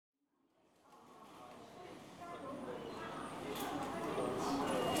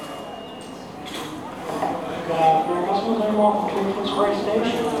Footscray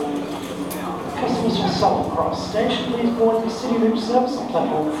Station. Customers from Southern Cross Station, please board the City Loop service on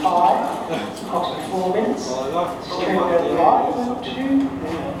platform 5, approximately 4 minutes. This train will go live at 2.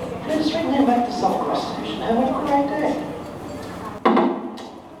 Please straighten head back to Southern Cross Station. Have a great day.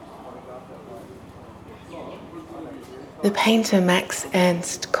 The painter Max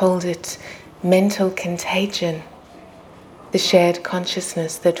Ernst called it mental contagion, the shared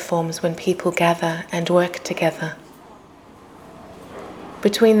consciousness that forms when people gather and work together.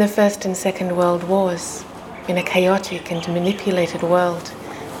 Between the First and Second World Wars, in a chaotic and manipulated world,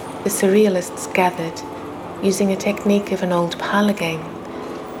 the Surrealists gathered using a technique of an old parlour game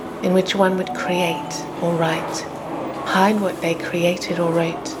in which one would create or write, hide what they created or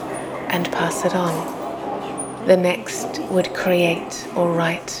wrote, and pass it on. The next would create or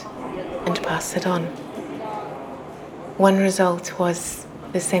write and pass it on. One result was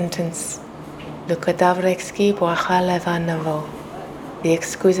the sentence, Le cadavre exquis boira le vin nouveau. The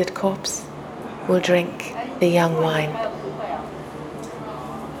exquisite corpse will drink the young wine.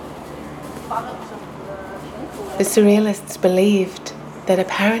 The Surrealists believed that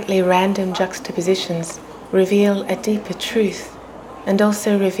apparently random juxtapositions reveal a deeper truth and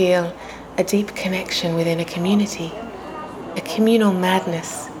also reveal a deep connection within a community, a communal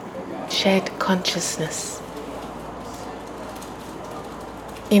madness, shared consciousness.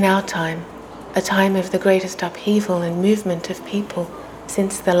 In our time, a time of the greatest upheaval and movement of people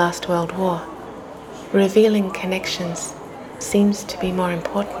since the last World War, revealing connections seems to be more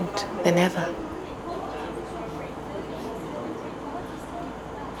important than ever.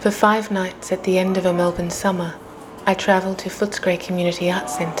 For 5 nights at the end of a Melbourne summer, I travelled to Footscray Community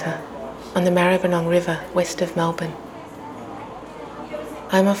Arts Centre on the Maribyrnong River west of Melbourne.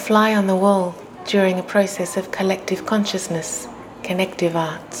 I'm a fly on the wall during a process of collective consciousness, connective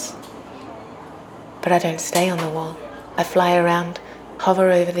arts. But I don't stay on the wall. I fly around,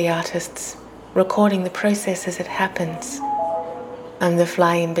 hover over the artists, recording the process as it happens. I'm the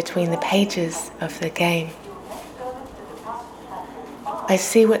fly in between the pages of the game. I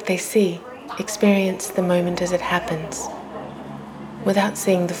see what they see, experience the moment as it happens, without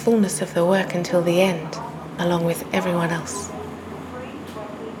seeing the fullness of the work until the end, along with everyone else.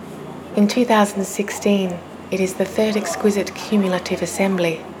 In 2016, it is the 3rd Exquisite Cumulative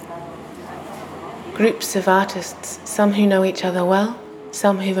Assembly. Groups of artists, some who know each other well,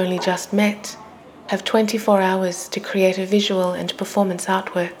 some who've only just met, have 24 hours to create a visual and performance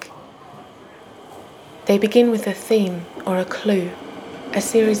artwork. They begin with a theme or a clue, a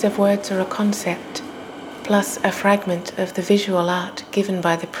series of words or a concept, plus a fragment of the visual art given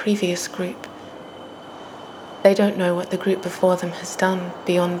by the previous group. They don't know what the group before them has done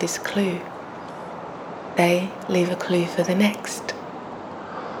beyond this clue. They leave a clue for the next.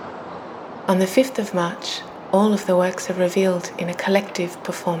 On the 5th of March, all of the works are revealed in a collective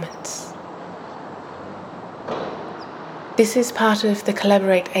performance. This is part of the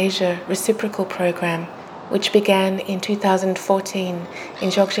Collaborate Asia reciprocal program, which began in 2014 in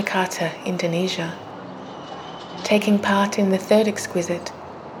Yogyakarta, Indonesia. Taking part in the 3rd Exquisite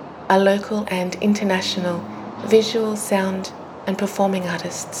are local and international visual, sound and performing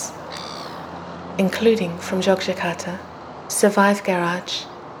artists, including from Yogyakarta, Survive Garage,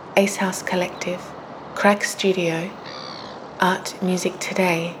 Ace House Collective, Crack Studio, Art Music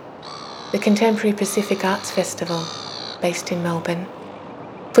Today, the Contemporary Pacific Arts Festival, based in Melbourne,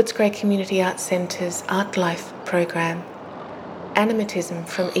 Footscray Community Arts Centre's Art Life program, Animatism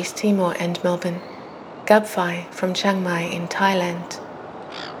from East Timor and Melbourne, Gabfai from Chiang Mai in Thailand,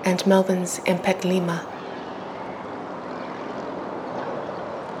 and Melbourne's Empet Lima.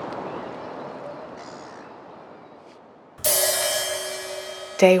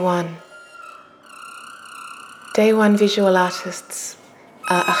 Day 1. Day 1 visual artists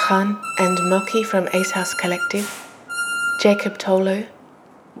are Achan and Moki from Ace House Collective, Jacob Tolo,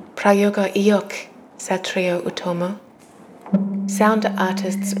 Prayoga Iok, Satrio Utomo, sound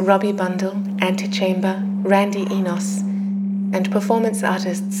artists Robbie Bundle, Antichamber, Randy Enos, and performance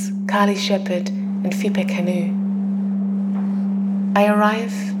artists Carly Shepherd and Fipe Canoe. I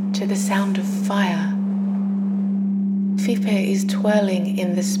arrive to the sound of fire. Fipe is twirling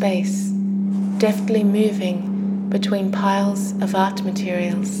in the space, deftly moving between piles of art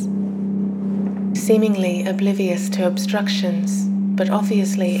materials, seemingly oblivious to obstructions, but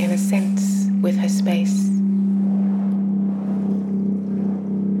obviously in a sense with her space.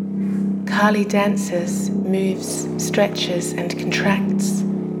 Carly dances, moves, stretches and contracts,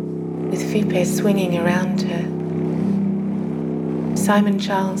 with Fipe swinging around her. Simon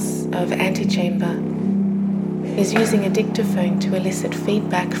Charles of Antichamber is using a dictaphone to elicit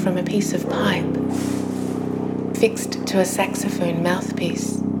feedback from a piece of pipe. fixed to a saxophone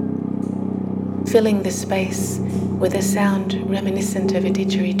mouthpiece, filling the space with a sound reminiscent of a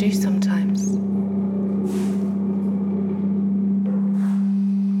didgeridoo sometimes.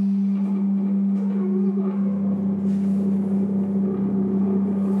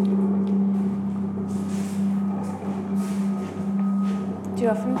 Do you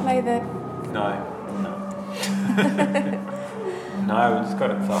often play the... No. No, we just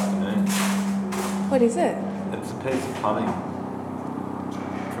got it this afternoon. What is it? It's a piece of plumbing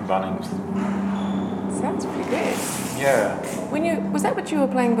from Bunnings. Sounds pretty good. Yeah. Was that what you were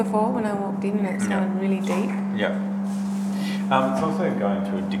playing before when I walked in? It sounded really deep. Yeah. It's also going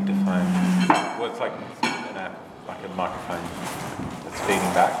through a dictaphone. Well, it's like an app, like a microphone that's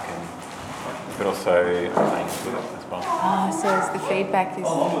feeding back, but also I'm playing with it as well. So it's the feedback is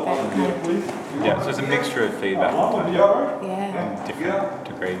that. Yeah, so it's a mixture of feedback Yeah. in different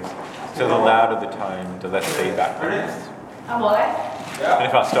degrees. So the louder the tone, the less feedback there is. And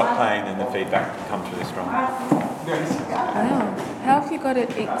if I stop playing, then the feedback comes really strong. Wow. How have you got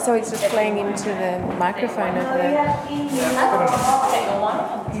it? So it's just playing into the microphone of the...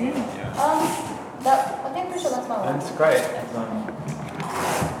 And it's great.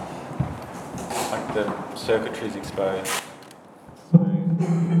 Like the circuitry's exposed. So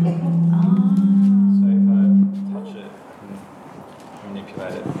if I touch it and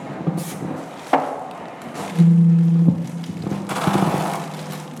manipulate it.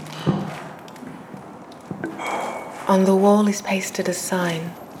 On the wall is pasted a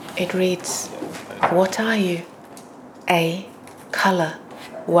sign. It reads, "What are you?" A. Color,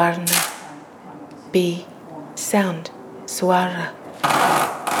 Warna. B. Sound, Swara.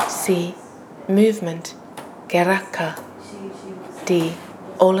 C. Movement, Geraka. D.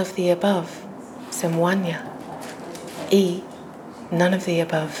 All of the above, Semwanya. E. None of the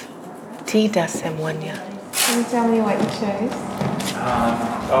above, Tida Semwanya. Can you tell me what you chose?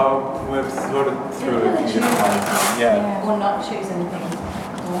 We've sort of through a few different ones. Yeah. Or not choose anything.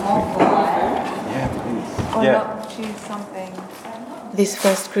 Yeah, please. Or not choose something. This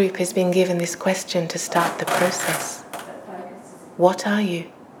first group has been given this question to start the process. What are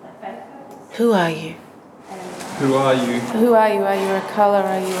you? Who are you? Who are you? Who are you? Are you a colour?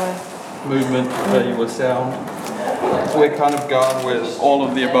 Are you a... Movement, are you a sound? We're kind of going with all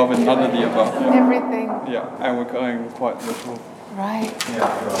of the above and none of the above. Everything. Yeah, and we're going quite literal. Right. Yeah.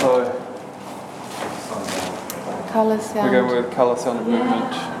 So Colour, sound. we go with colour, sound, and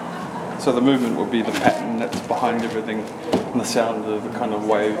movement. So the movement will be the pattern that's behind everything, and the sound are the kind of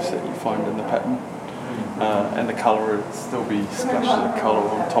waves that you find in the pattern. And the colour will still be splashes of colour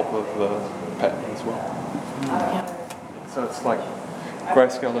on top of the pattern as well. Yep. So it's like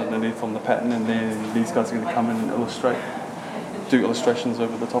grayscale underneath on the pattern, and then these guys are going to come in and do illustrations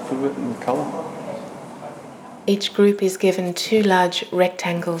over the top of it in colour. Each group is given 2 large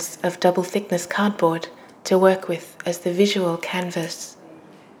rectangles of double thickness cardboard to work with as the visual canvas.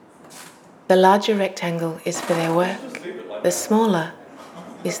 The larger rectangle is for their work. The smaller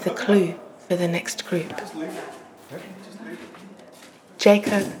is the clue for the next group.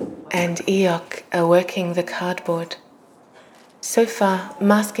 Jacob and Eok are working the cardboard. So far,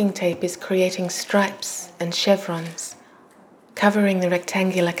 masking tape is creating stripes and chevrons, covering the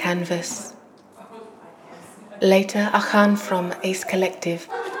rectangular canvas. Later, Akhan from Ace Collective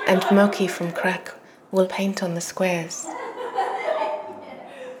and Moki from Crack will paint on the squares.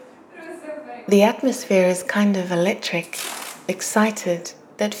 The atmosphere is kind of electric, excited,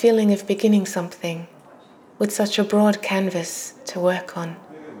 that feeling of beginning something, with such a broad canvas to work on.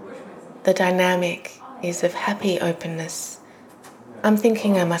 The dynamic is of happy openness. I'm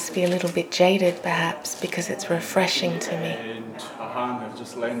thinking I must be a little bit jaded, perhaps, because it's refreshing to me. And Ahan have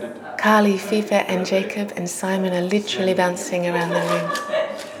just landed. Carly, Fifa and Jacob and Simon are literally bouncing around the room.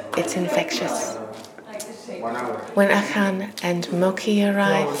 It's infectious. When Akhan and Moki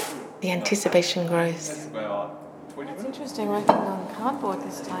arrive, the anticipation grows. It's interesting working on cardboard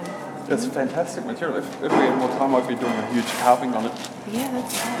this time. It's fantastic material. If we had more time, I'd be doing a huge carving on it. Yeah,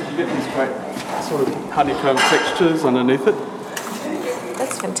 that's right. You get these great sort of honeycomb textures underneath it.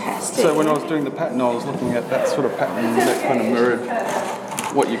 That's fantastic. So when I was doing the pattern, I was looking at that sort of pattern that kind of mirrored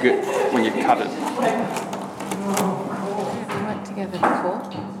what you get when you cut it. Have we worked together before?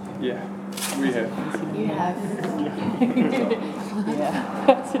 Yeah, we have. You have. Yeah. I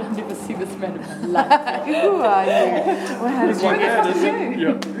said I've never seen this man in my life. Who are you? Well, how did you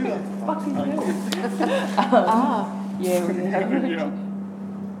Yeah. Yeah, we have. Yeah.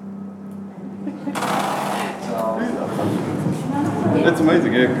 It's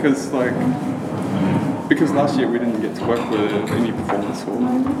amazing, yeah, because last year we didn't get to work with any performance or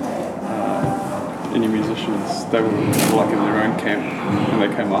any musicians. They were like in their own camp and they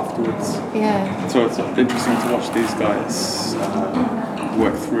came afterwards. Yeah. So it's interesting to watch these guys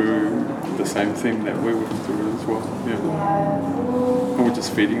work through the same thing that we're working through as well. Yeah. And we're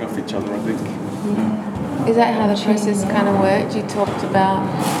just feeding off each other, I think. Is that how the process kind of worked? You talked about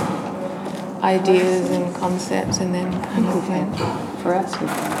ideas and concepts and then kind of went... For us, we've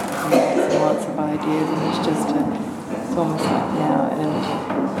got lots of ideas, and it's just it's almost like now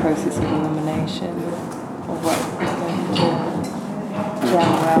a process of elimination of what we're going to jam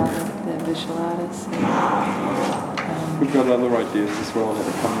around with the visual artists. We've got other ideas as well that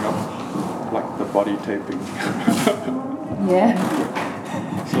are coming up, like the body taping. Yeah.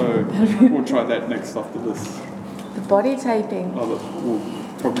 So we'll try that next after this. The body taping? We'll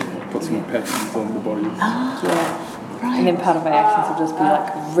probably put some patterns on the bodies. Yeah. Right. And then part of our actions will just be like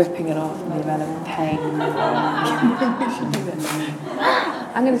ripping it off and the amount of pain.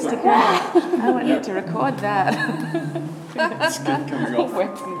 I'm going to stick around. I want you to record that. Skin coming off. Yeah.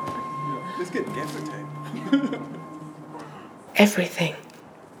 Let's get gaffer tape. Everything.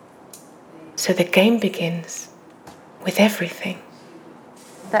 So the game begins with everything.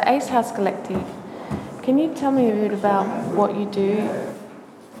 The Ace House Collective. Can you tell me a bit about what you do?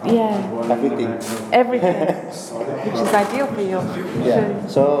 Yeah. Everything. Everything. Which is ideal for you. Yeah.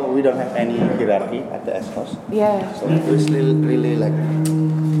 So we don't have any hierarchy at the S house. Yeah. So it's really like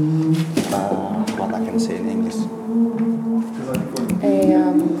what I can say in English.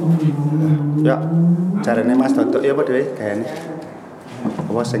 Ya, caranya Mas Toto ya padha kayaknya.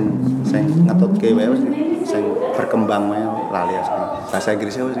 Apa sing ngetutke wae sing berkembang wae lali asline. Bahasa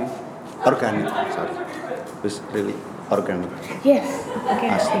Inggrisnya apa sih? Organic, sorry. It's really organic. Yes. Okay.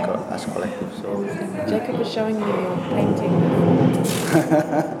 As collective. So Jacob is showing you your painting.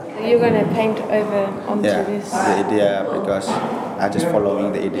 You're going to paint over onto this. The idea, because I just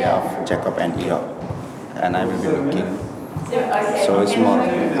following the idea of Jacob and Eo, and I will be looking. So it's more,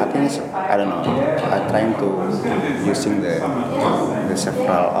 I think I don't know, I'm trying to using the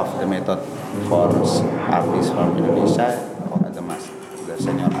several of the method for artists from Indonesia or the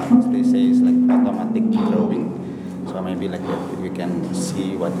senior artists. They say it's like automatic drawing. So maybe like that we can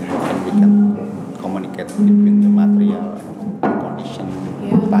see what happen. We can communicate between the material and the condition,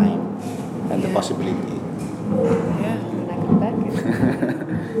 time, and the possibility. Yeah, and I come back.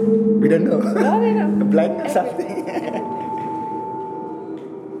 We don't know. No, they don't. Blank or something.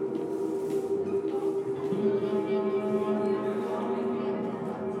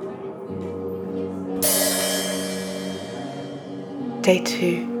 Day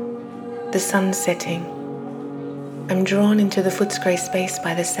 2. The sun setting. I'm drawn into the Footscray space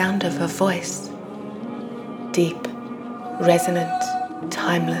by the sound of her voice. Deep, resonant,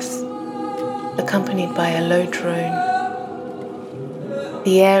 timeless, accompanied by a low drone.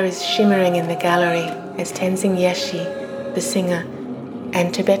 The air is shimmering in the gallery as Tenzing Yeshi, the singer,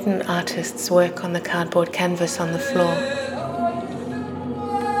 and Tibetan artists work on the cardboard canvas on the floor.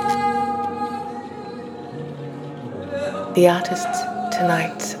 The artists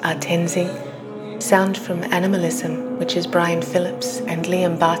tonight are Tenzing, sound from Animalism, which is Brian Phillips and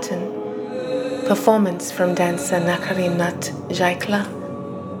Liam Barton, performance from dancer Nakarin Nat Jaikla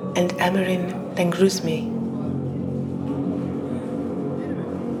and Amarin Dengruzmi.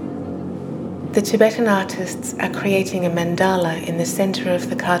 The Tibetan artists are creating a mandala in the center of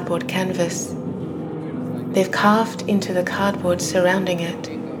the cardboard canvas. They've carved into the cardboard surrounding it,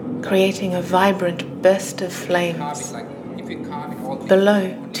 creating a vibrant burst of flames.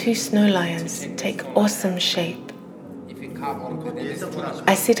 Below, 2 snow lions take awesome shape.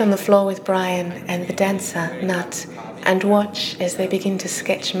 I sit on the floor with Brian and the dancer, Nat, and watch as they begin to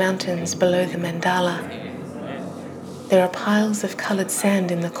sketch mountains below the mandala. There are piles of coloured sand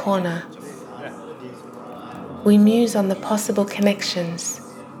in the corner. We muse on the possible connections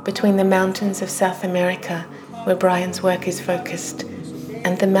between the mountains of South America, where Brian's work is focused,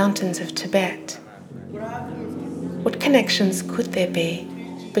 and the mountains of Tibet. What connections could there be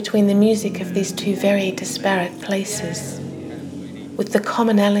between the music of these 2 very disparate places, with the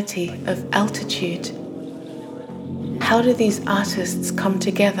commonality of altitude? How do these artists come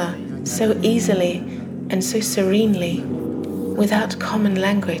together so easily and so serenely without common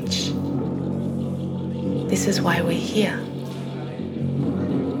language? This is why we're here.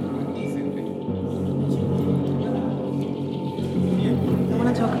 I want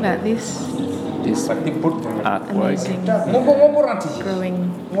to talk about this Artwork. amazing growing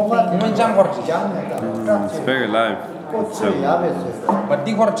It's very alive.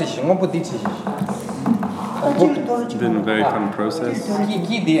 It's been a very fun process.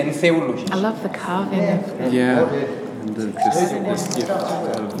 I love the carving. Yeah, And this gift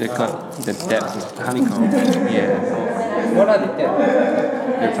of They got the depth. honeycomb. Yeah. What are the depths?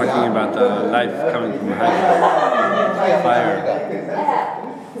 They're talking about the life coming from honeycomb. Fire.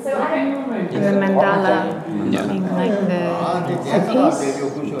 And the mandala Yeah. being like the peace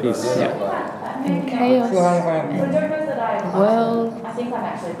Peace. Yeah. and chaos and world.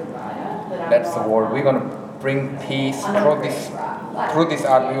 That's the word. We're gonna bring peace through this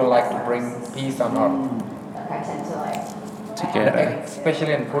art. We would like to bring peace on earth, Together.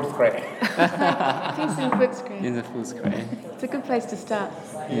 especially in food screen. Peace and Footscreen. In the full screen. It's a good place to start.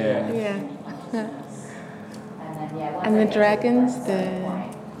 Yeah. Yeah. And the dragons,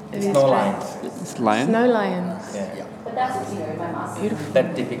 Snow lions. It's lion. Snow lions. Yeah. Beautiful.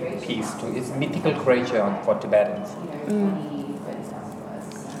 That depict peace too. It's mythical creature for Tibetans.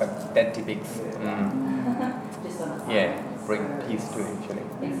 But that depicts, bring peace to actually.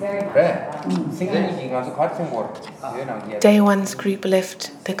 Day one's group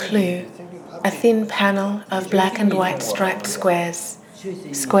lift the clue, a thin panel of black and white striped squares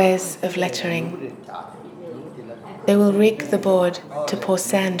of lettering. They will rig the board to pour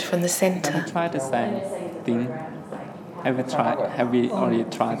sand from the center. Try the same thing. Have we already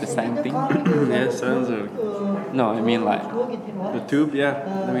tried the same thing? Yeah, sounds are. No, I mean like The tube, yeah.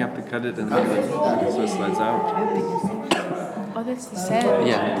 Then we have to cut it and then so it slides out. Oh, that's the sand.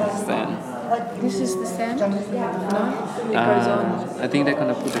 yeah, sand. This is the sand? No? It goes on. I think they're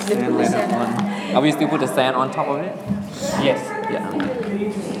gonna put the sand later on. Are we still put the sand on top of it? Yes. Yeah.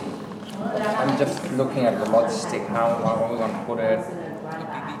 I'm just looking at the logistic, how are we going to put it,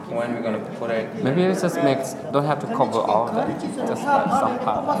 when we're going to put it. Maybe it just makes don't have to cover all of it, just like some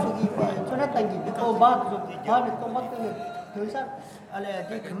part.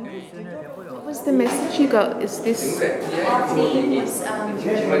 What was the message you got? Is this...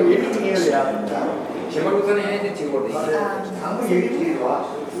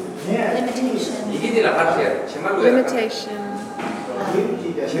 limitation.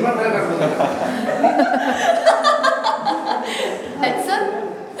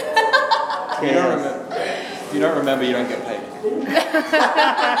 You don't remember, you don't get paid.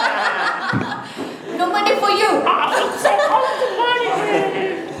 No money for you.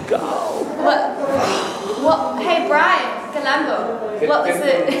 What? Hey Brian, Galambo. What was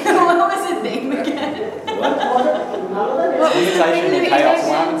it? What was the name again? Limitation and chaos.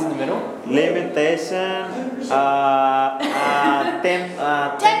 What happens in the middle? Limitation,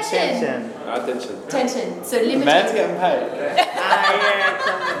 Tension. Attention. Tension. So The man's limitation. getting paid.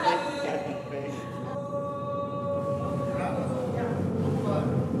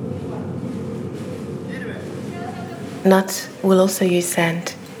 Nut will also use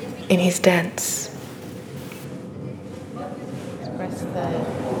sand in his dance. Express the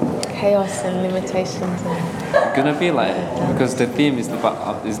chaos and limitations. Gonna be like because the theme is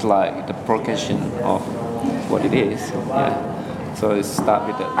like the progression of what it is. Yeah. So it start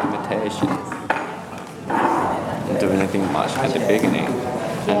with the limitation. Don't do anything much at the beginning,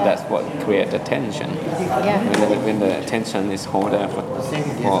 and that's what creates the tension. When the tension is held there for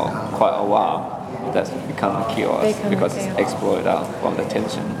quite a while, that's become chaos because it's exploded out from the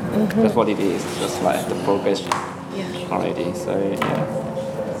tension. That's what it is. It's just like the progression already. So yeah.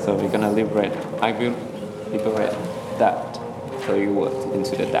 So we're gonna liberate. I will liberate that forward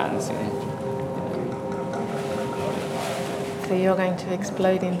into the dancing. So you're going to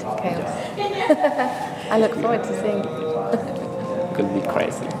explode into chaos. I look forward to seeing it. Could be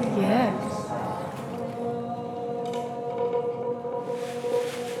crazy. Yes.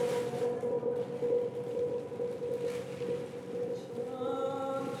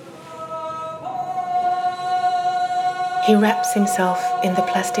 He wraps himself in the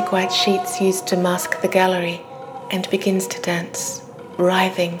plastic white sheets used to mask the gallery and begins to dance,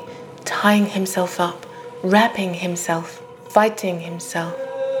 writhing, tying himself up, wrapping himself, fighting himself.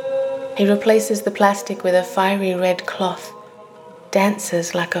 He replaces the plastic with a fiery red cloth,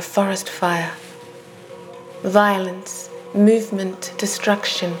 dances like a forest fire. Violence, movement,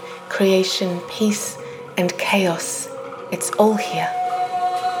 destruction, creation, peace, and chaos. It's all here.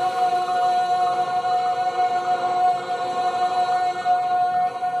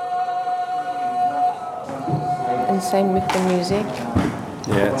 And same with the music.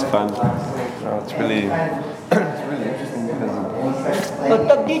 Yeah, it's fun. No, it's really interesting because I've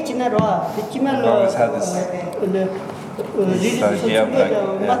always had this idea of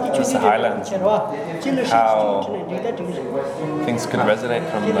like just the highlands, how things could resonate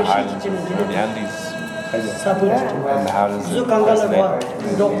from the highlands, from the Andes, and how does it resonate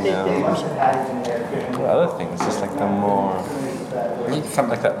in other things, just like the more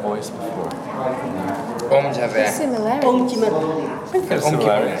like that voice before. Similarity. I think there's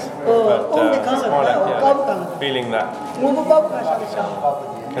similarities, but it's more like feeling that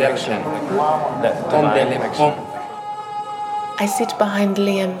connection, that divine connection. I sit behind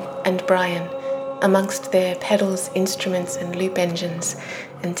Liam and Brian amongst their pedals, instruments and loop engines,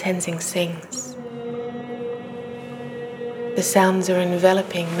 and Tenzing sings. The sounds are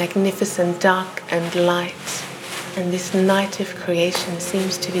enveloping, magnificent, dark and light, and this night of creation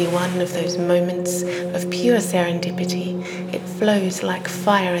seems to be one of those moments of pure serendipity. It flows like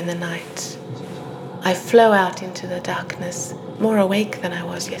fire in the night. I flow out into the darkness, more awake than I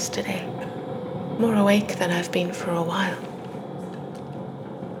was yesterday, more awake than I've been for a while.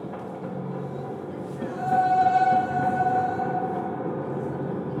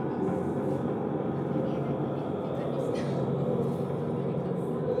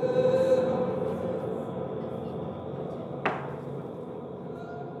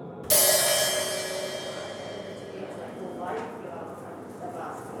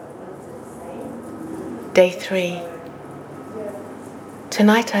 Day 3.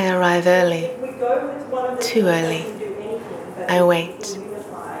 Tonight I arrive early. Too early. I wait.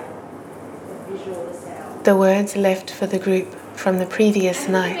 The words left for the group from the previous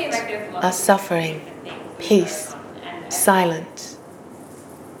night are suffering, peace, silence.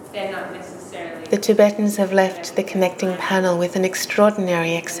 The Tibetans have left the connecting panel with an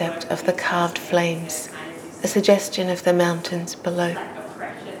extraordinary excerpt of the carved flames, a suggestion of the mountains below.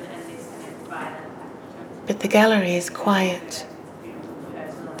 But the gallery is quiet.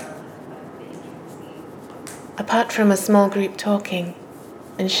 Apart from a small group talking,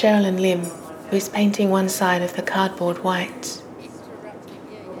 and Cheryl and Lim, who is painting one side of the cardboard white.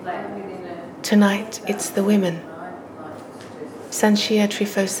 Tonight it's the women. Sanchia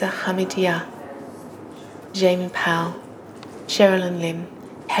Trifosa Hamidia, Jamie Powell, Cheryl and Lim,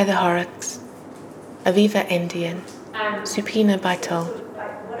 Heather Horrocks, Aviva Endian, Supina Baital,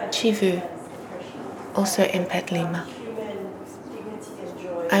 Chivu, also Empet Lima.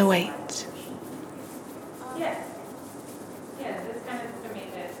 I wait. Yeah.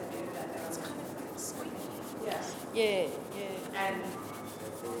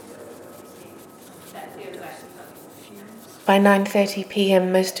 By 9:30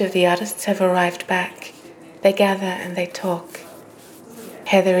 p.m. most of the artists have arrived back. They gather and they talk.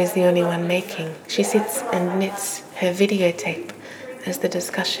 Heather is the only one making. She sits and knits her videotape as the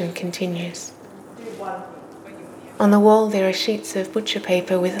discussion continues. On the wall there are sheets of butcher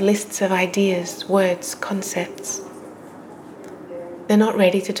paper with lists of ideas, words, concepts. They're not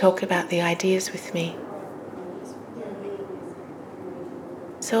ready to talk about the ideas with me.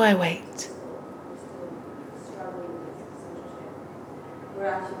 So I wait.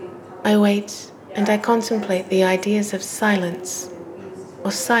 I wait and I contemplate the ideas of silence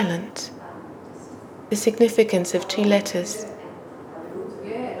or silent, the significance of 2 letters.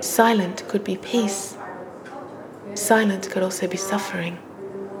 Silent could be peace. Silent could also be suffering.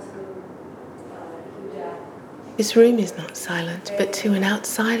 This room is not silent, but to an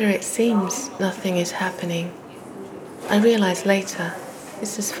outsider it seems nothing is happening. I realize later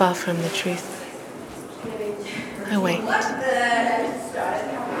this is far from the truth. I wait.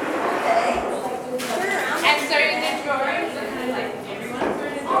 And so in the drawings, everyone's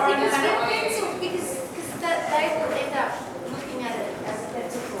going to draw because they will end up looking at it as a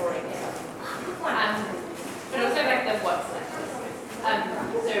drawing. But also like the what's left.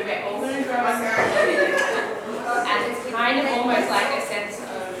 So we're all going to draw and it's kind of almost like a sense of,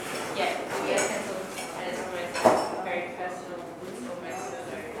 and it's almost very personal,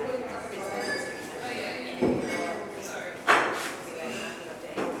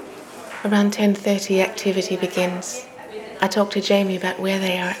 Around 10:30 activity begins. I talk to Jamie about where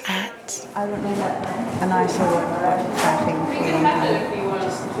they are at. I remember and I saw chatting for a long time,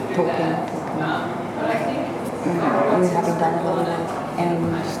 just talking. We having done a lot of it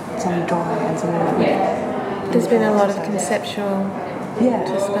and some drawing and some movement. There's been a lot of conceptual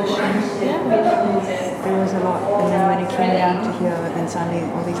discussion. There was a lot, and then when it came down to here, then suddenly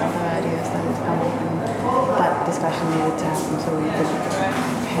all these other ideas started to come up, and that discussion needed to happen so we could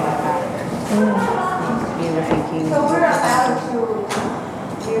head back. We were thinking, what we're going to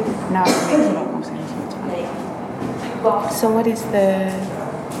do. Now it makes a lot more sense. So what is the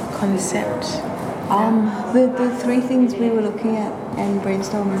concept? The 3 things we were looking at and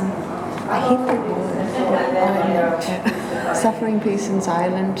brainstorming, I hate the word. Suffering, peace and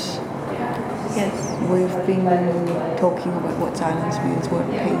silence. Yes. We've been talking about what silence means, what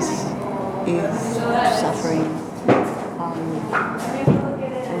peace is, suffering.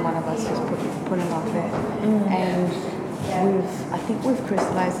 And one of us just put it out there. And I think we've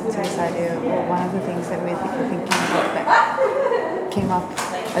crystallized into this idea, or one of the things that we're thinking about that came up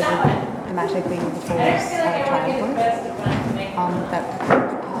as a thematic thing before was trial work, that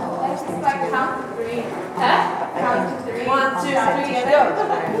all those things together. But I think censorship is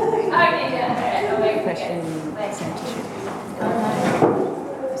where the question censorship.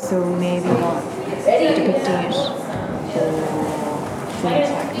 So maybe not depicting it or things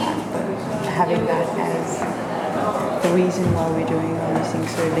like that, but having that as the reason why we're doing all these things.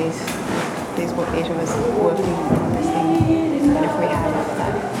 So there's what 8 of us working on this thing, and if we have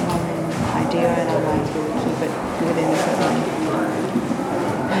that one idea in our minds, we will keep it within a certain.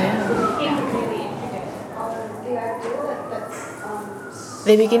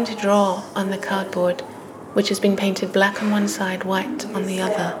 They begin to draw on the cardboard, which has been painted black on one side, white on the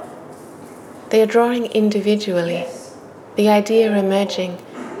other. They are drawing individually, the idea emerging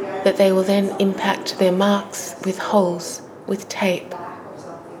that they will then impact their marks with holes, with tape.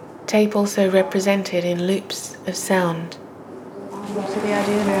 Tape also represented in loops of sound. So the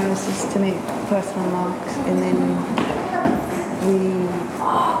idea there is just to make personal marks, and then we,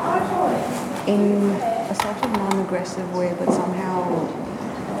 in a sort of non-aggressive way, but somehow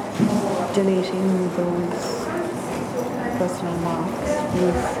deleting those personal marks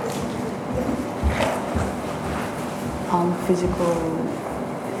with physical.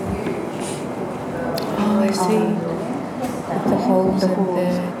 Oh, I see. With the holes and the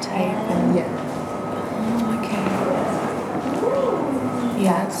tape and... Yeah. Oh, okay.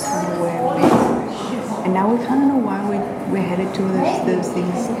 Yeah, That's kind of where we're... And now we kind of know why we're headed to those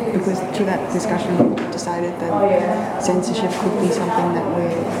things, because through that discussion we decided that censorship could be something that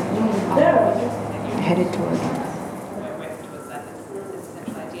we're headed toward.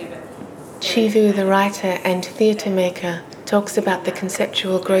 Chivu, the writer and theatre maker, talks about the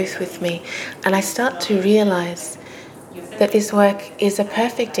conceptual growth with me, and I start to realize that this work is a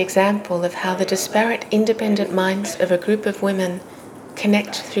perfect example of how the disparate independent minds of a group of women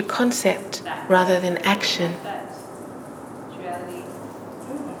connect through concept rather than action.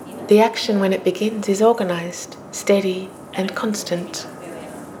 The action, when it begins, is organized, steady, and constant.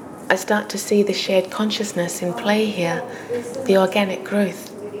 I start to see the shared consciousness in play here, the organic growth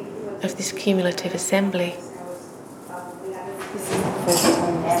of this cumulative assembly. This is the first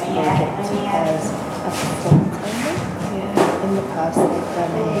time this project has a performance only. Yeah. In the past, they've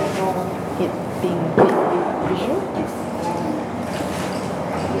done it being a bit visual.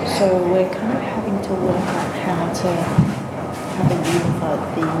 So we're kind of having to work out how to have a unified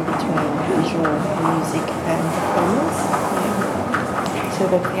theme between visual, music, and performance. Yeah. So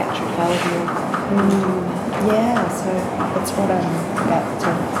the theatricality of yeah, so that's what I'm about to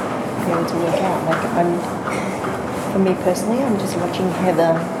be able to work out. For me personally, I'm just watching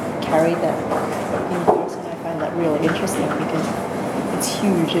Heather carry that in person. I find that really interesting because it's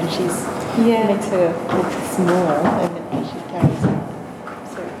huge and makes her look small, and then she carries it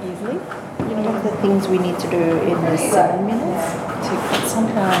so easily. One of the things we need to do in the 7 minutes to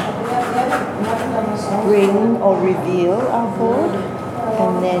somehow bring or reveal our board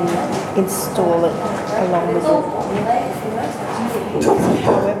and then install it along with it. So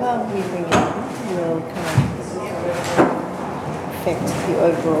however we bring it in will kind of affect the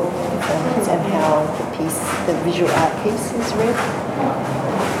overall performance and how the visual art piece is read.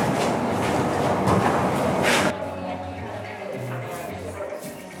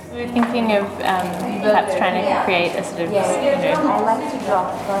 We were thinking of perhaps trying to create a sort of,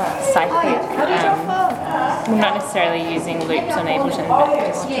 cyclic, not necessarily using loops on Ableton, but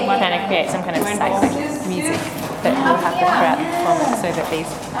just trying to create some kind of cyclic music that will happen throughout the performance, so that these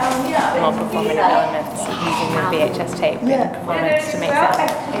more performative elements using the VHS tape in performance to make that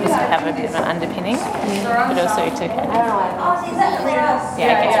just to have a bit of an underpinning, but also to kind of, I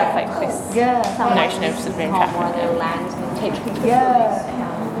guess reflect this notion of sort of entrapment.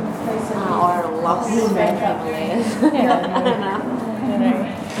 Or lost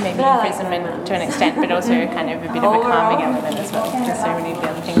Maybe imprisonment to an extent, but also kind of a bit of a calming element as well, because so many of the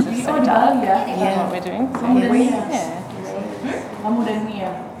other things are so dark in what we're doing.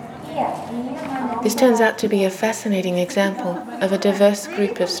 So, This turns out to be a fascinating example of a diverse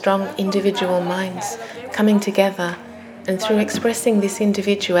group of strong individual minds coming together, and through expressing this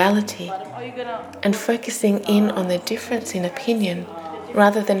individuality and focusing in on the difference in opinion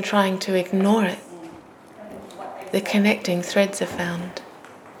rather than trying to ignore it, the connecting threads are found.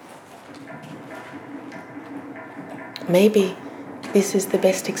 Maybe this is the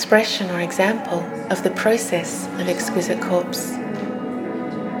best expression or example of the process of Exquisite Corpse.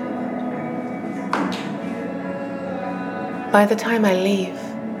 By the time I leave,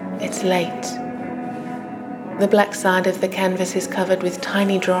 it's late. The black side of the canvas is covered with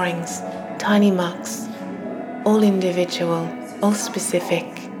tiny drawings, tiny marks, all individual, all specific,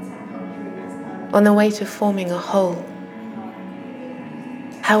 on the way to forming a whole.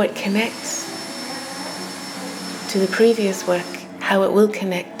 How it connects to the previous work, how it will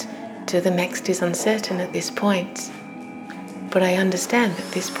connect to the next is uncertain at this point. But I understand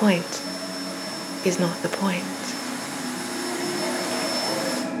that this point is not the point.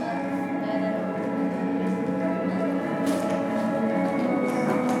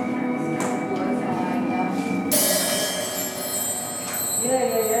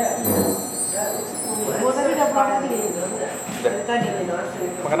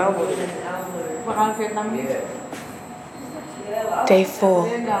 Day 4.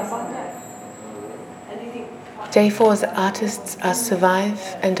 Day 4's artists are Survive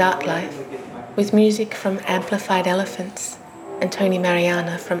and Art Life, with music from Amplified Elephants and Tony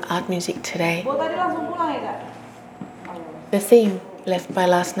Mariana from Art Music Today. The theme left by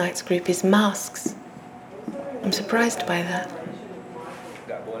last night's group is masks. I'm surprised by that.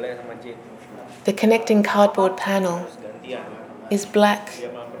 The connecting cardboard panel is black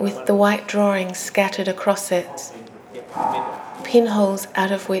with the white drawings scattered across it, pinholes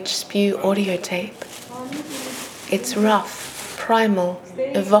out of which spew audio tape. It's rough, primal,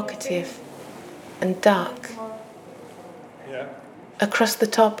 evocative, and dark. Across the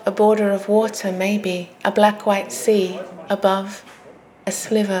top, a border of water, maybe, a black-white sea, above, a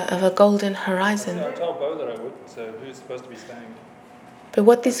sliver of a golden horizon. I told Bo that I would, so who's supposed to be staying? But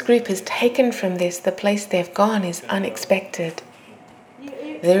what this group has taken from this, the place they've gone, is unexpected.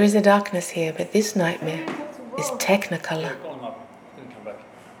 There is a darkness here, but this nightmare is technicolor. Call him up. Didn't come back.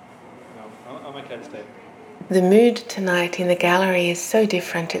 No, I'm okay to stay. The mood tonight in the gallery is so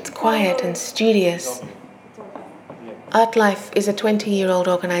different. It's quiet and studious. Art Life is a 20-year-old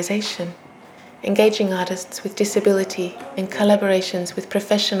organization, engaging artists with disability in collaborations with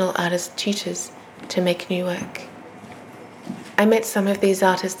professional artist tutors to make new work. I met some of these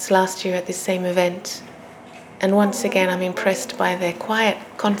artists last year at this same event, and once again I'm impressed by their quiet,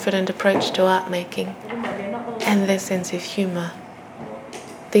 confident approach to art making and their sense of humour.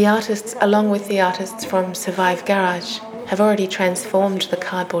 The artists, along with the artists from Survive Garage, have already transformed the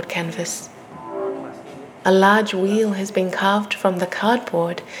cardboard canvas. A large wheel has been carved from the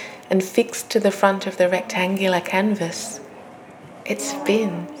cardboard and fixed to the front of the rectangular canvas. It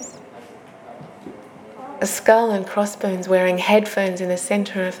spins. A skull and crossbones wearing headphones in the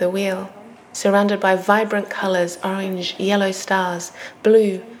centre of the wheel, surrounded by vibrant colours, orange, yellow stars,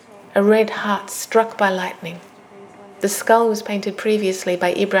 blue, a red heart struck by lightning. The skull was painted previously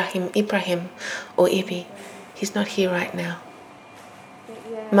by Ibrahim, or Ibi. He's not here right now.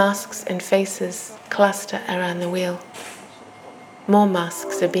 Masks and faces cluster around the wheel. More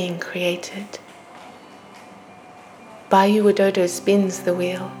masks are being created. Bayu Widodo spins the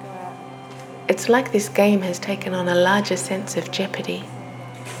wheel. It's like this game has taken on a larger sense of jeopardy.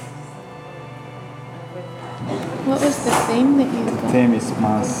 What was the theme that you got? Theme is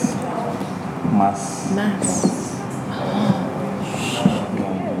mass. Mass.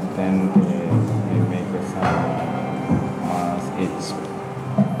 Then we make some mass. Each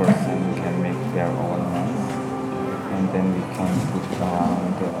person can make their own mass, and then we can put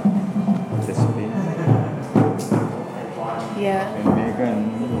around the space. Yeah. And Megan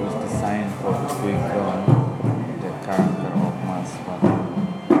was designed for the character of mass, but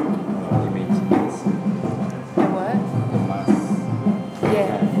images. The what? The mass.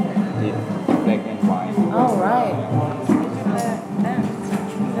 Yeah. It's black and white. Oh, right.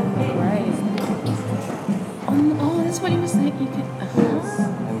 Oh, that's what he was saying. You could.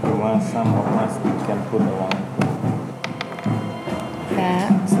 And the mass, some of mass you can put around. That.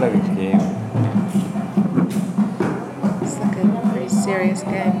 It's like a game. It's like a pretty serious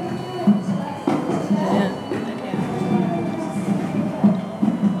game. Yeah.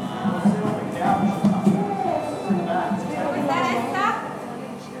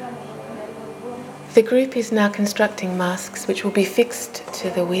 The group is now constructing masks which will be fixed to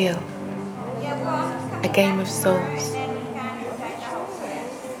the wheel. A game of souls.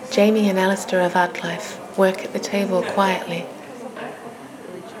 Jamie and Alistair of Art Life work at the table quietly.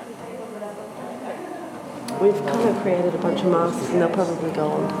 We've kind of created a bunch of masks and they'll probably go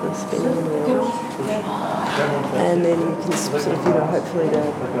onto the spinning wheel. And then you can sort of, hopefully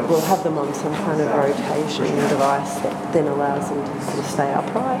we'll have them on some kind of rotation device that then allows them to sort of stay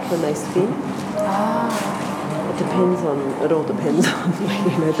upright when they spin. It all depends on,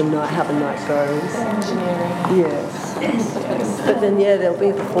 how the night goes. Yes. But then, there'll be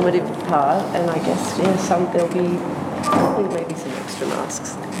a performative part, and I guess, there'll be probably maybe some extra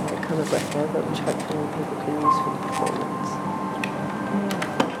masks. kind of left over, which hopefully people can use for the performance.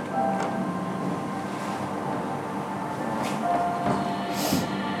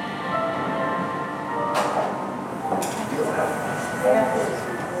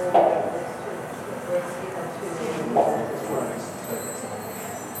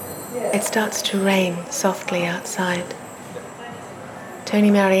 It starts to rain softly outside.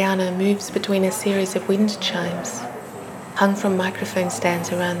 Tony Mariano moves between a series of wind chimes hung from microphone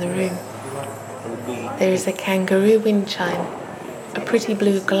stands around the room. There is a kangaroo wind chime, a pretty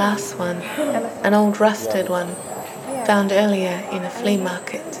blue glass one, an old rusted one, found earlier in a flea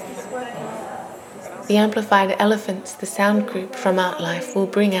market. The amplified elephants, the sound group from Artlife, will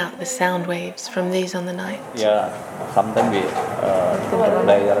bring out the sound waves from These on the Night. Yeah, sometimes we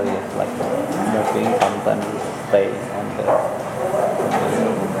play like moving, sometimes stay on the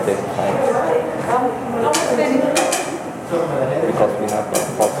side. Because we have the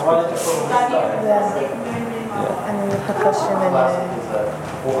four speakers. Yeah. And then the percussion and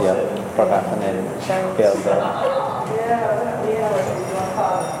percussion and bell.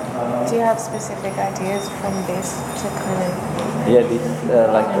 Do you have specific ideas from this to kind of... Yeah, this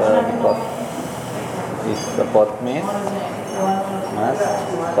because it's both mass,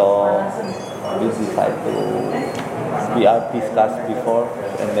 so we decide to, we are discussed before,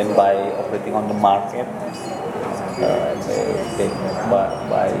 and then by operating on the market, they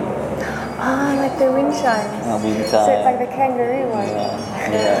buy. Ah, like the wind chimes. Wind So it's like the kangaroo one. Yeah,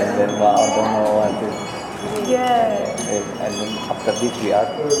 and then I don't know what to. Yeah. And then after this we are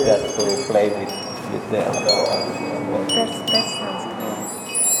just to play with them. That sounds cool.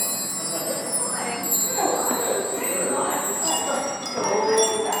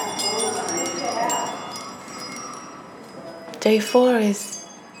 Day 4 is,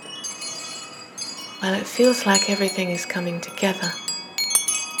 well, it feels like everything is coming together.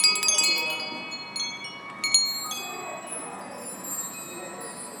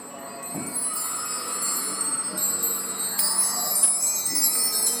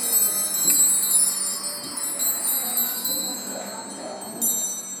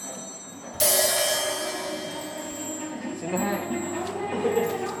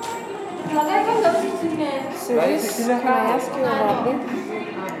 So this, can I ask you about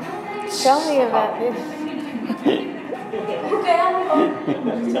this? Tell me about this.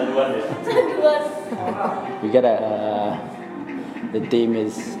 We got the theme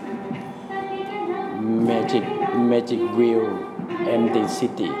is magic wheel, empty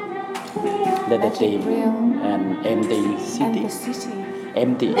city. That's the theme. And empty city. And the city.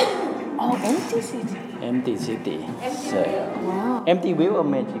 Empty. Oh, empty city. Empty city. So, wow. Empty wheel or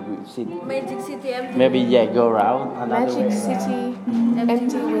magic wheel city? Magic city, empty. Maybe go around another Magic way. city,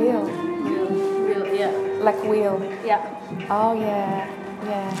 empty wheel. Wheel, yeah. Like wheel. Yeah. Oh yeah,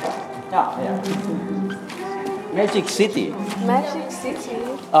 yeah. Yeah. Magic city. Magic city.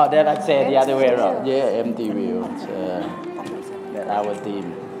 Oh, then I said the other way Empty around. wheel. Yeah, empty wheel. So, that's our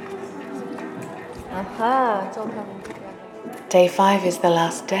theme. Aha, it's all coming together. Day 5 is the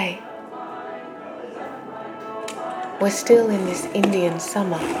last day. We're still in this Indian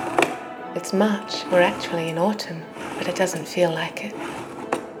summer. It's March, we're actually in autumn, but it doesn't feel like it.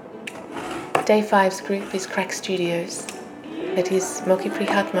 Day 5's group is Crack Studios. That is Moki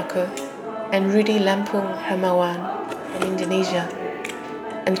Prihatmako and Rudy Lampung Hermawan from Indonesia,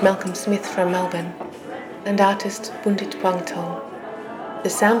 and Malcolm Smith from Melbourne, and artist Bundit Puangtong. The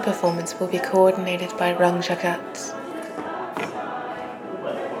sound performance will be coordinated by Rang Jagat.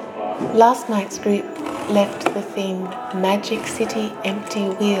 Last night's group left the theme Magic City Empty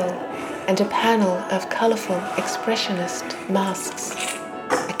Wheel and a panel of colourful expressionist masks.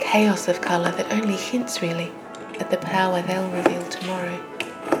 A chaos of colour that only hints really at the power they'll reveal tomorrow.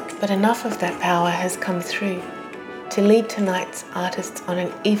 But enough of that power has come through to lead tonight's artists on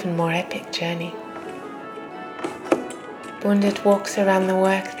an even more epic journey. Bundit walks around the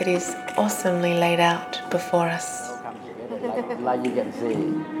work that is awesomely laid out before us. Like you can see,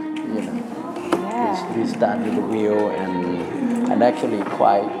 we start with the wheel and actually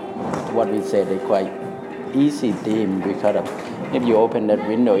quite, what we say, they quite easy theme because of, if you open that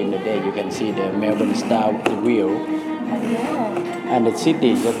window in the day, you can see the Melbourne style with the wheel. And the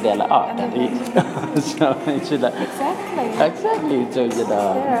city just there like, oh, that is. So it's like, exactly. So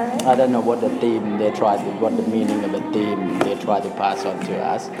I don't know what the theme they try to, what the meaning of the theme they try to pass on to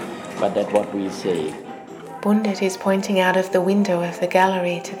us, but that's what we say. Bundit is pointing out of the window of the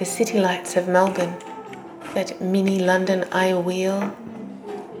gallery to the city lights of Melbourne, that mini London Eye wheel.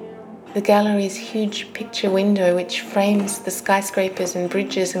 The gallery's huge picture window which frames the skyscrapers and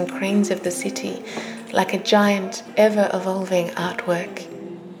bridges and cranes of the city like a giant, ever-evolving artwork.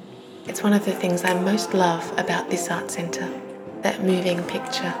 It's one of the things I most love about this art centre, that moving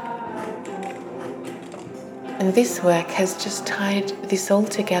picture. And this work has just tied this all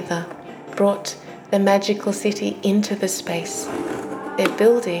together, brought the magical city into the space. They're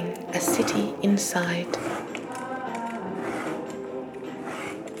building a city inside.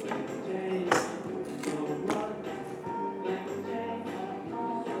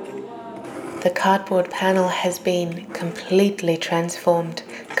 The cardboard panel has been completely transformed,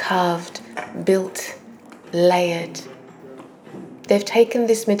 carved, built, layered. They've taken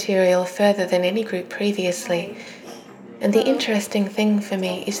this material further than any group previously, and the interesting thing for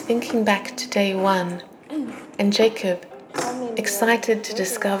me is thinking back to day one, and Jacob, excited to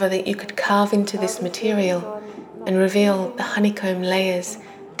discover that you could carve into this material and reveal the honeycomb layers,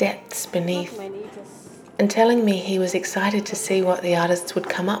 depths beneath, and telling me he was excited to see what the artists would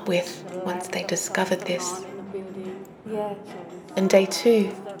come up with once they discovered this. And day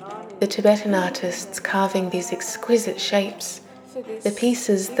two, the Tibetan artists carving these exquisite shapes, the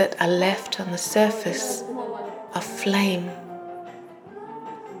pieces that are left on the surface are flame.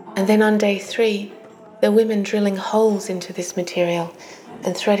 And then on day three, the women drilling holes into this material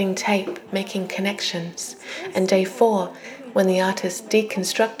and threading tape, making connections. And day four, when the artist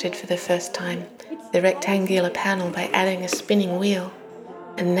deconstructed for the first time the rectangular panel by adding a spinning wheel.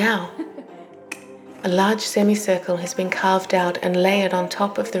 And now, a large semicircle has been carved out and layered on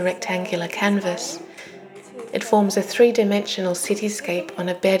top of the rectangular canvas. It forms a three-dimensional cityscape on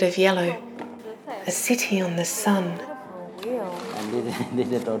a bed of yellow, a city on the sun. And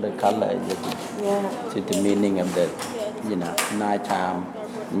this is all the color, to the meaning of the, nighttime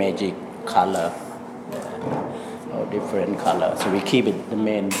magic color, or different color. So we keep it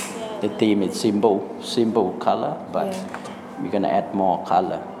the theme is simple color, but we're gonna add more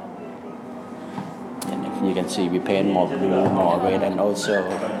color. And if you can see, we paint more blue, more red, and also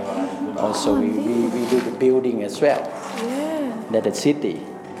we do the building as well. That's the city.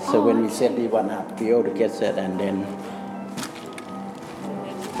 So when we set this one up, we all get set, and then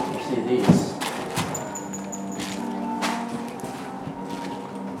you see this.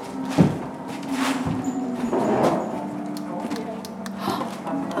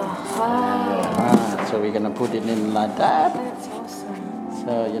 So we're gonna put it in like that. That's awesome.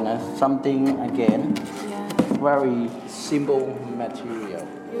 So something again, very simple material.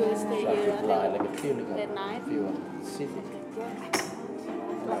 Like a feeling of city.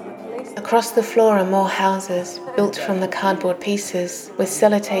 Across the floor are more houses, built from the cardboard pieces, with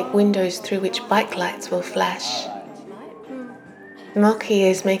sellotape windows through which bike lights will flash. Moki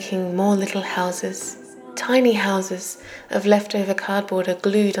is making more little houses. Tiny houses of leftover cardboard are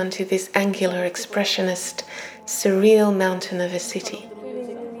glued onto this angular, expressionist, surreal mountain of a city.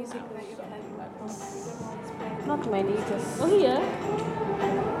 Not many, just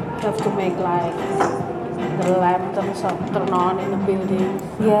have to make like the lamp turn on in the building.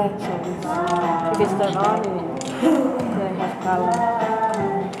 So if it's turned on, they have color.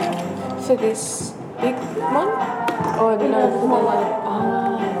 For this big one? Or no, for the one?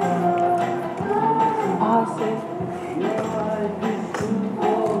 I see.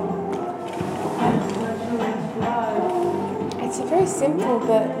 It's a very simple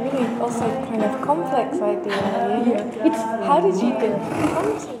but really also kind of complex idea. How did you come to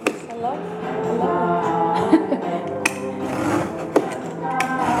this? I love it.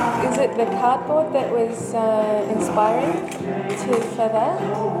 Is it the cardboard that was inspiring for that?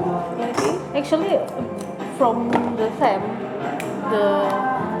 Maybe? Actually, from the theme, the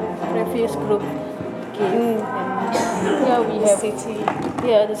previous group gave. And we have city.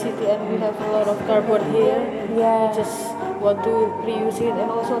 The city, and we have a lot of cardboard here. We just want to reuse it, and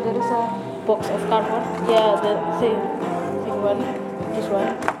also there is a box of cardboard. The thing one, this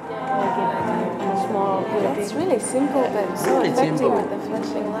one. A small building. It's really simple, but so effective with the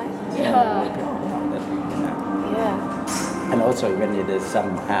flashing lights. And also when it is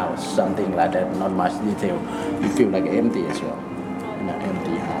some house, something like that, not much detail, you feel like empty as well.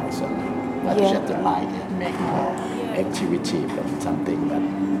 Empty house. But you have to light it, make more activity, but something that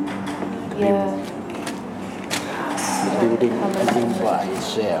the building by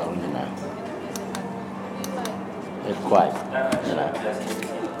itself, it's quite,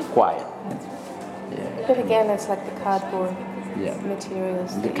 quiet. But again, it's like the cardboard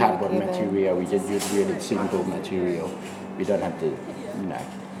materials. The cardboard material, we just use really simple material. We don't have to,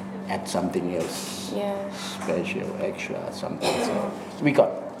 add something else special, extra, something. So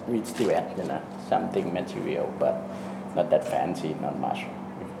we still add, something material, but not that fancy, not much.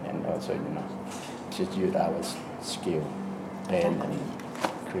 And also, just use our skill, paint and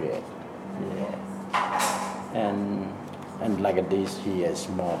create. And And like this here is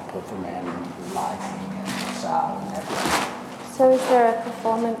more performance like sound. So is there a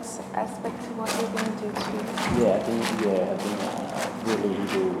performance aspect to what you're going to do too? Yeah, I think really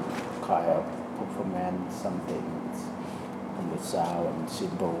do kind of performance something on the sound and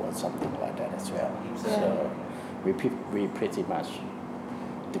symbol or something like that as well. Yeah. So we pretty much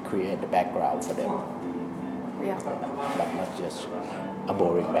to create the background for them. Yeah. But not just a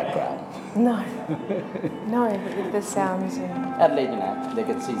boring background. No. No, but with the sounds and... At least, they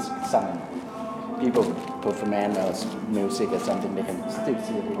can see some people performance or music or something, they can still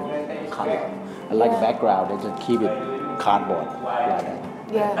see a little color. And like background, they just keep it cardboard like that.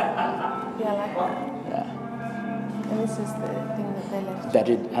 Yeah. Yeah, like that. Yeah. And this is the thing that they left. That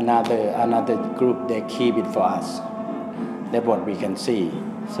is another group, they keep it for us. That's what we can see.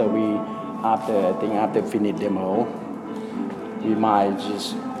 So after finish demo, we might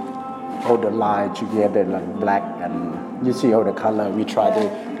just hold the line together like black and you see all the color. We try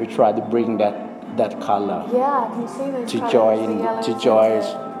to bring that color. Yeah, I can see those to colours, join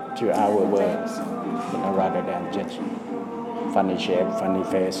to our words, rather than just funny shape, funny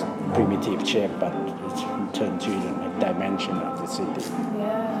face, primitive shape, but it's turned to the dimension of the city.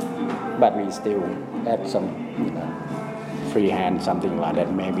 Yeah. But we still add some, freehand, something like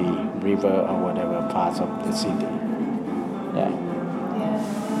that, maybe river or whatever parts of the city. Yeah.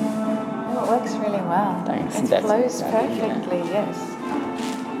 Yeah. Oh, it works really well. Thanks. It flows perfectly, yes.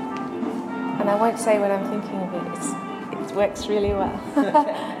 And I won't say what I'm thinking of it. It works really well.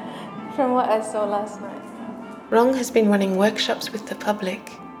 From what I saw last night. Rong has been running workshops with the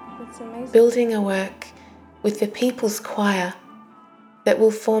public, building a work with the People's Choir that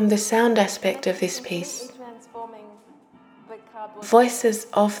will form the sound aspect of this piece. Voices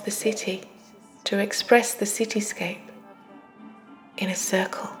of the city to express the cityscape in a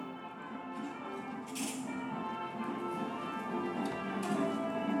circle.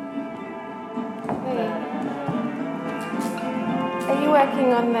 Are you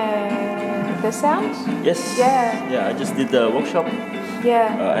working on the sound? Yes. Yeah. I just did the workshop.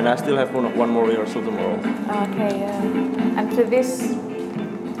 Yeah. And I still have one more rehearsal tomorrow. Okay, yeah. And for this,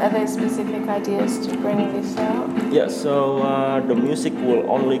 are there specific ideas to bring this out? Yeah, so the music will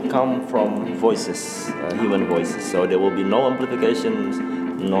only come from voices, human voices. So there will be no amplifications,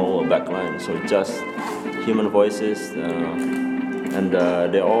 no backline. So just human voices. And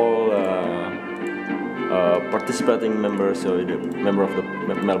they're all participating members, so the member of the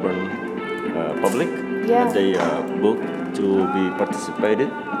Melbourne public. Yeah. They booked to be participated.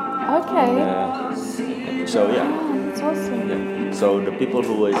 Okay. So yeah. That's awesome. Yeah. So the people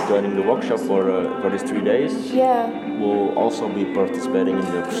who are joining the workshop for these 3 days will also be participating in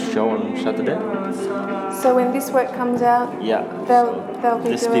the show on Saturday. So when this work comes out, they'll be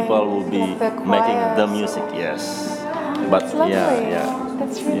these doing people will be making the music. Yes. But that's lovely. yeah.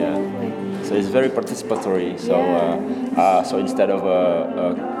 That's really lovely. So it's very participatory. So so instead of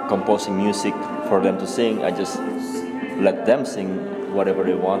composing music for them to sing, I just let them sing whatever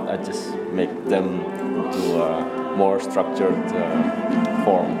they want. I just make them into a more structured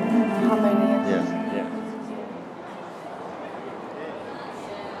form. Harmonious. Yeah.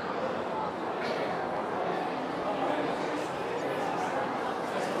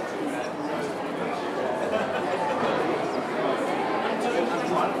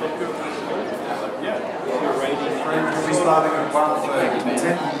 We'll be starting at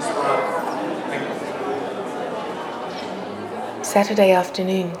 1:10. Saturday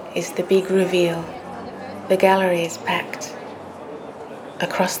afternoon is the big reveal. The gallery is packed.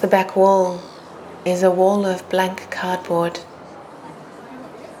 Across the back wall is a wall of blank cardboard.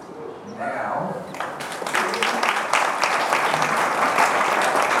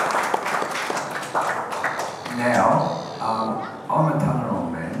 Now, I'm a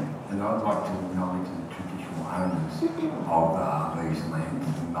Tanarong man, and I'd like to acknowledge the traditional owners of these lands,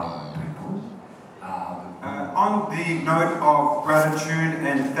 the Melbourne people. On the note of gratitude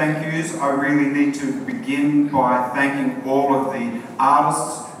and thank yous, I really need to begin by thanking all of the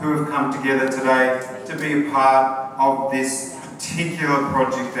artists who have come together today to be a part of this particular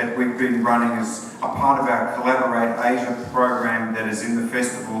project that we've been running as a part of our Collaborate Asia program that is in the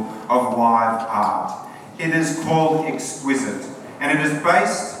Festival of Live Art. It is called EXQUISITE, and it is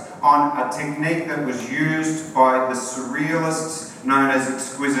based on a technique that was used by the surrealists known as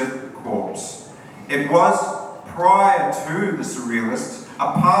exquisite corpse. It was, prior to the surrealists,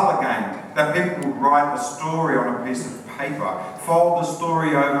 a parlour game that people would write a story on a piece of paper, fold the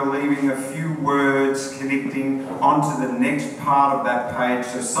story over, leaving a few words connecting onto the next part of that page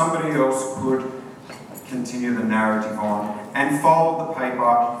so somebody else could continue the narrative on, and fold the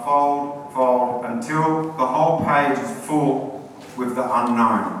paper, fold, until the whole page is full with the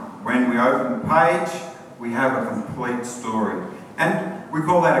unknown. When we open the page, we have a complete story. And we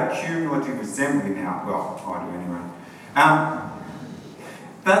call that a cumulative assembly now. Well, I do anyway.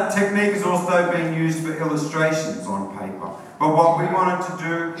 That technique is also being used for illustrations on paper. But what we wanted to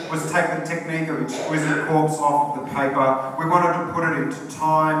do was take the technique of exquisite corpse off of the paper. We wanted to put it into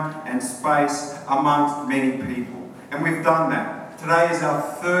time and space amongst many people. And we've done that. Today is our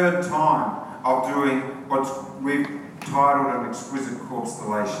third time of doing what we've titled an exquisite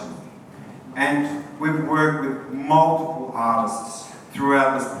corpstellation. And we've worked with multiple artists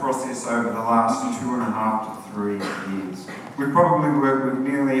throughout this process over the last 2.5 to 3 years. We've probably worked with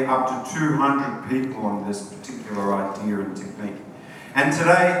nearly up to 200 people on this particular idea and technique. And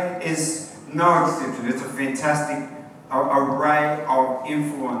today is no exception. It's a fantastic array of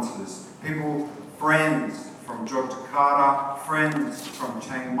influences. People, friends from Yogyakarta, friends from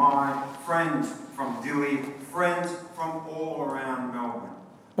Chiang Mai, friends from Dili, friends from all around Melbourne.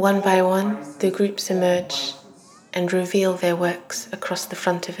 One by one, the groups emerge and reveal their works across the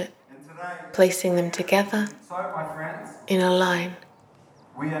front of it, placing them together in a line.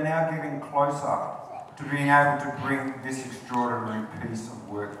 We are now getting closer to being able to bring this extraordinary piece of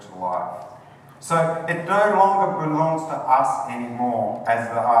work to life. So it no longer belongs to us anymore as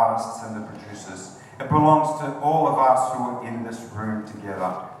the artists and the producers. It belongs to all of us who are in this room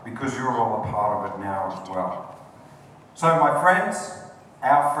together, because you're all a part of it now as well. So my friends,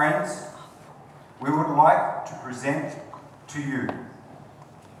 our friends, we would like to present to you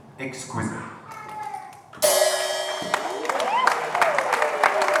Exquisite.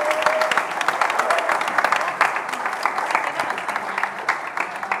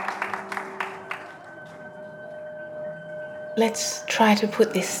 Let's try to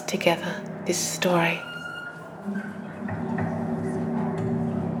put this together, this story.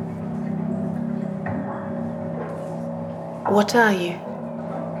 What are you?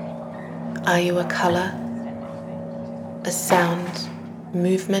 Are you a color, a sound,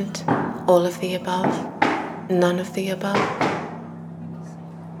 movement, all of the above, none of the above?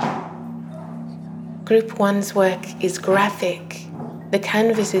 Group 1's work is graphic. The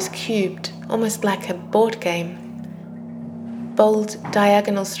canvas is cubed, almost like a board game. Bold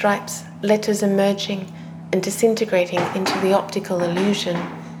diagonal stripes, letters emerging and disintegrating into the optical illusion.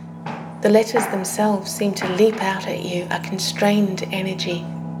 The letters themselves seem to leap out at you, a constrained energy.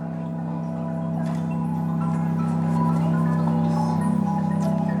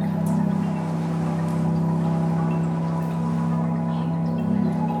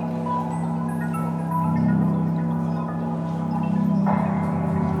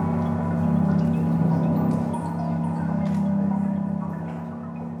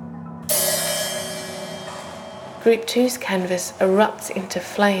 Group 2's canvas erupts into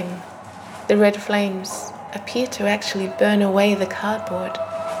flame. The red flames appear to actually burn away the cardboard,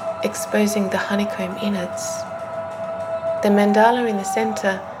 exposing the honeycomb innards. The mandala in the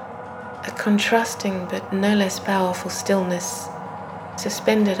center, a contrasting but no less powerful stillness,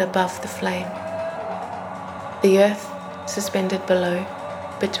 suspended above the flame. The earth suspended below,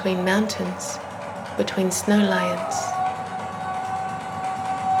 between mountains, between snow lions.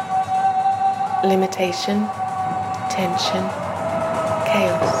 Limitation, tension,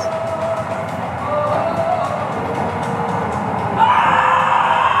 chaos.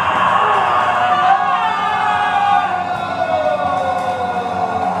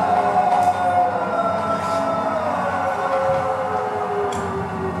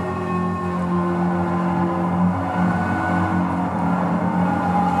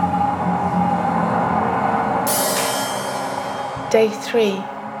 Day 3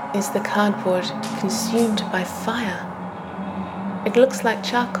 is the cardboard consumed by fire. It looks like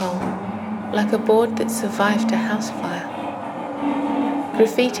charcoal, like a board that survived a house fire.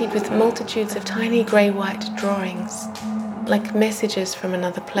 Graffitied with multitudes of tiny grey-white drawings, like messages from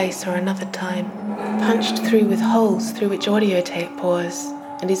another place or another time, punched through with holes through which audio tape pours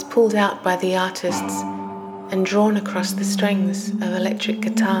and is pulled out by the artists and drawn across the strings of electric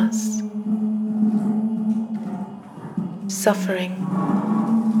guitars. Suffering,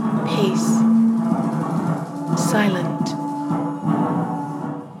 peace, silent.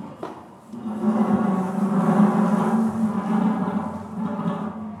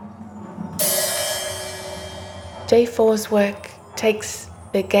 Day 4's work takes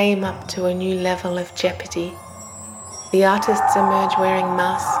the game up to a new level of jeopardy. The artists emerge wearing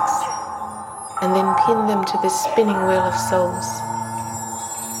masks and then pin them to the spinning wheel of souls.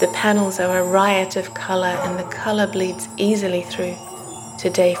 The panels are a riot of colour, and the colour bleeds easily through to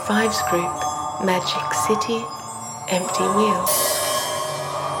Day 5's group, Magic City, Empty Wheels.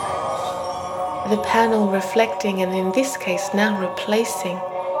 The panel reflecting, and in this case now replacing,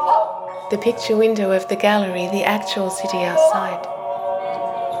 the picture window of the gallery, the actual city outside.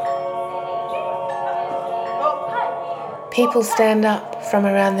 People stand up from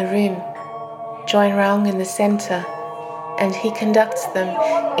around the room, join Raung in the center, and he conducts them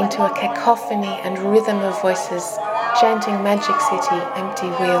into a cacophony and rhythm of voices, chanting Magic City, Empty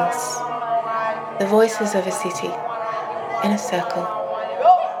Wheels. The voices of a city in a circle.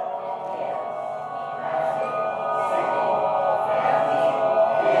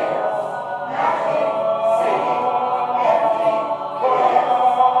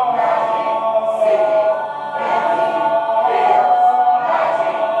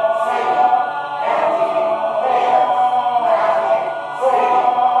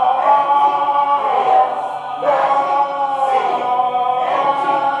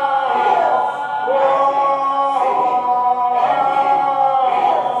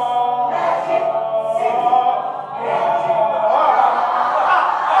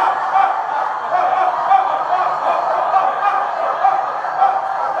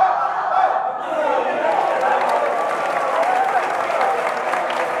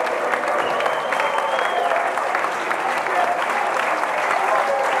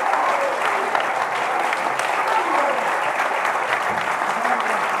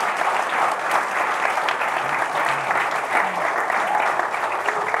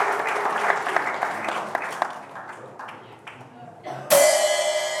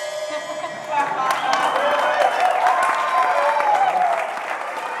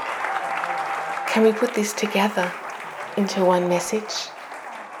 Can we put this together into one message?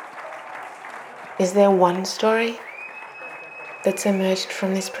 Is there one story that's emerged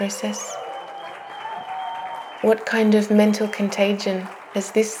from this process? What kind of mental contagion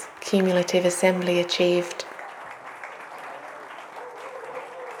has this cumulative assembly achieved?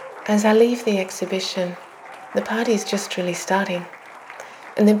 As I leave the exhibition, the party is just really starting.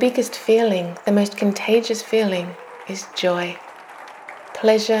 And the biggest feeling, the most contagious feeling, is joy.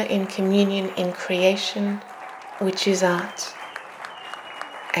 Pleasure in communion in creation, which is art,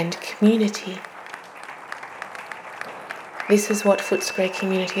 and community. This is what Footscray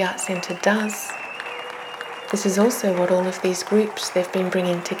Community Art Centre does. This is also what all of these groups they've been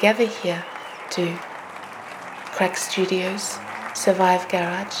bringing together here do. Crack Studios, Survive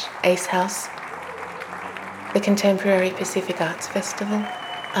Garage, Ace House, the Contemporary Pacific Arts Festival,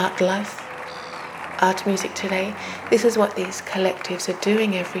 Art Life, Art Music Today. This is what these collectives are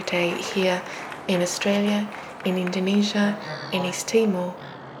doing every day here in Australia, in Indonesia, in East Timor,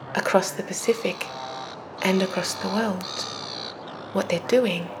 across the Pacific, and across the world. What they're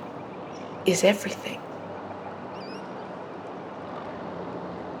doing is everything.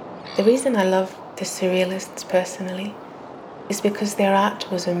 The reason I love the Surrealists personally is because their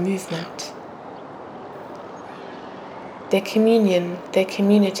art was a movement. Their communion, their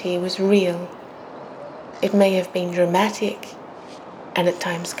community was real. It may have been dramatic and at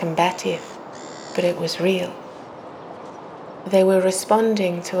times combative, but it was real. They were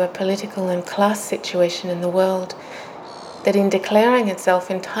responding to a political and class situation in the world that, in declaring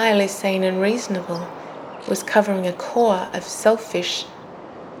itself entirely sane and reasonable, was covering a core of selfish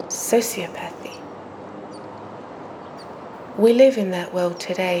sociopathy. We live in that world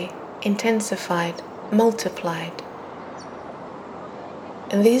today, intensified, multiplied.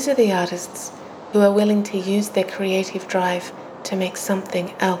 And these are the artists who are willing to use their creative drive to make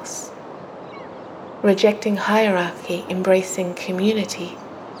something else, rejecting hierarchy, embracing community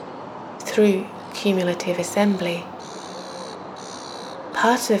through cumulative assembly.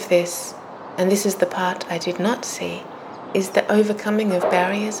 Part of this, and this is the part I did not see, is the overcoming of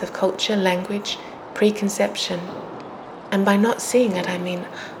barriers of culture, language, preconception. And by not seeing it, I mean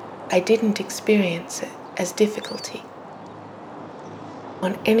I didn't experience it as difficulty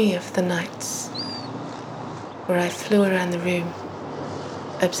on any of the nights where I flew around the room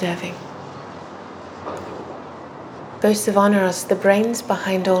observing. Ghosts of Honoros, the brains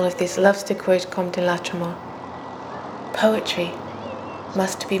behind all of this, loves to quote Comte de Latremont. Poetry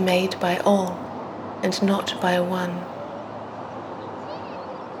must be made by all and not by one.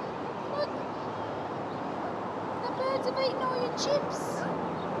 The birds have eaten all your chips.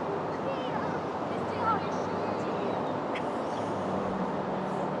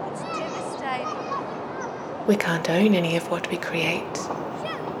 It's devastating. We can't own any of what we create.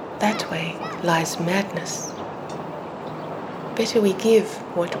 That way lies madness. Better we give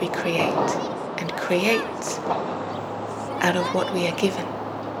what we create and create out of what we are given.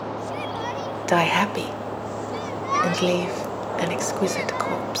 Die happy and leave an exquisite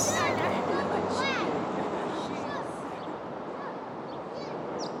core.